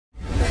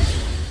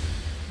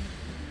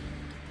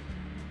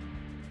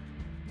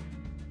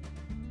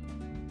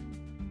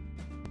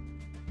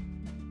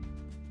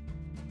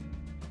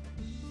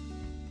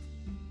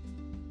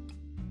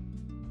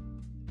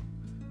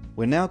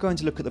We're now going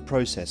to look at the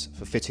process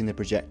for fitting the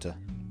projector.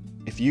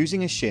 If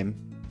using a shim,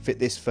 fit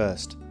this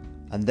first,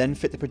 and then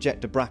fit the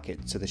projector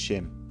bracket to the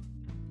shim.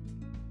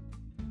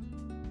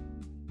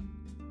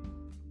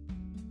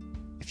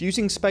 If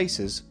using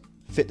spacers,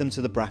 fit them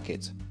to the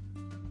bracket.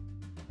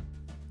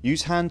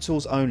 Use hand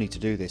tools only to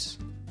do this.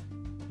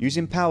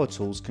 Using power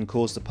tools can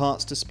cause the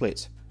parts to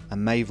split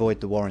and may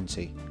void the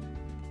warranty.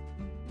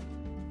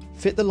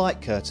 Fit the light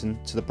curtain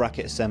to the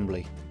bracket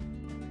assembly.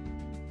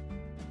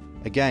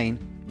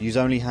 Again, use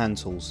only hand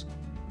tools.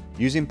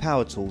 Using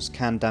power tools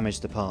can damage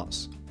the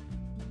parts.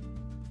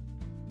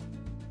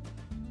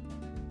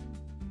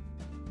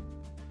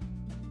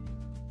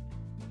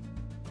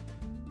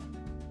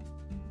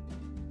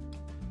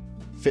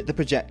 Fit the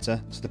projector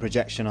to the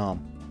projection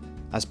arm,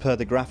 as per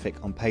the graphic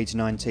on page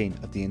 19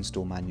 of the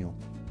install manual.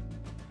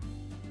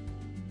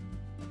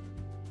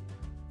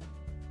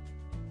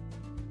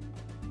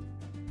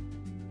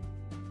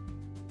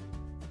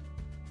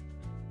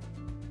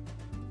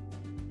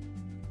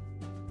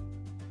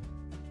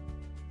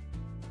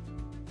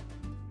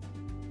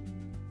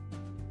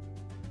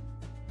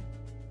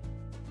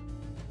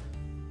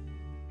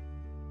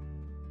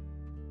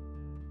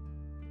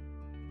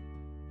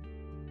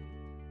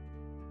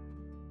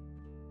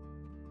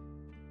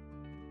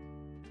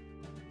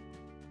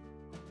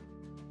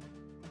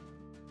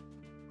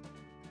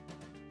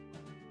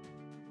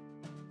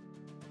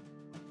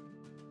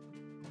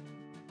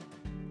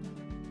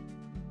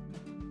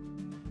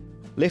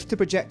 Lift the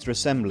projector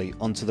assembly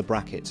onto the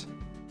bracket.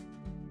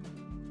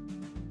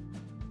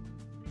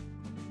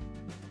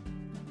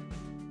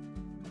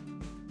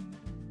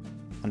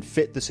 And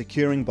fit the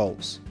securing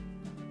bolts.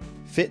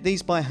 Fit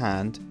these by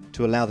hand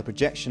to allow the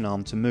projection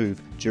arm to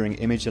move during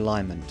image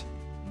alignment,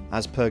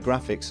 as per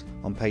graphics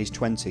on page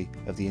 20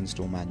 of the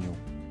install manual.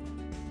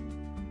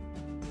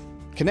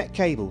 Connect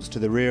cables to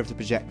the rear of the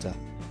projector.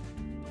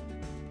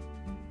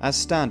 As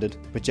standard,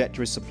 the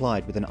projector is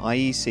supplied with an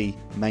IEC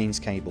mains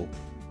cable,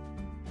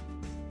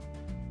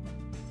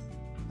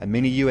 a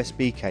mini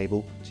USB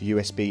cable to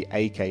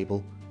USB-A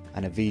cable,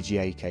 and a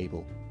VGA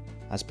cable,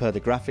 as per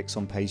the graphics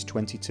on page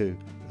 22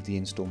 of the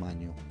install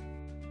manual.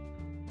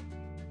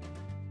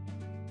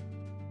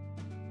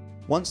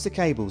 Once the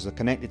cables are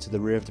connected to the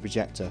rear of the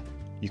projector,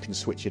 you can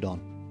switch it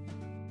on.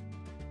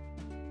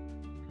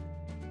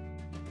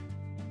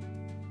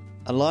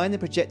 Align the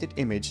projected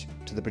image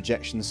to the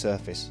projection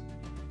surface.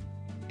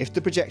 If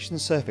the projection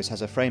surface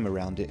has a frame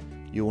around it,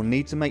 you will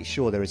need to make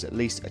sure there is at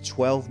least a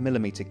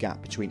 12mm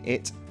gap between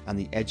it and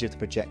the edge of the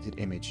projected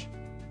image.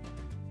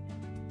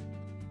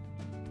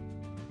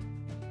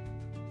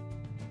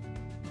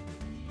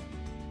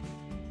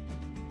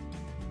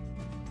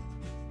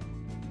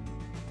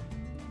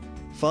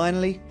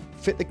 Finally,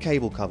 fit the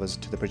cable covers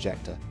to the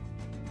projector.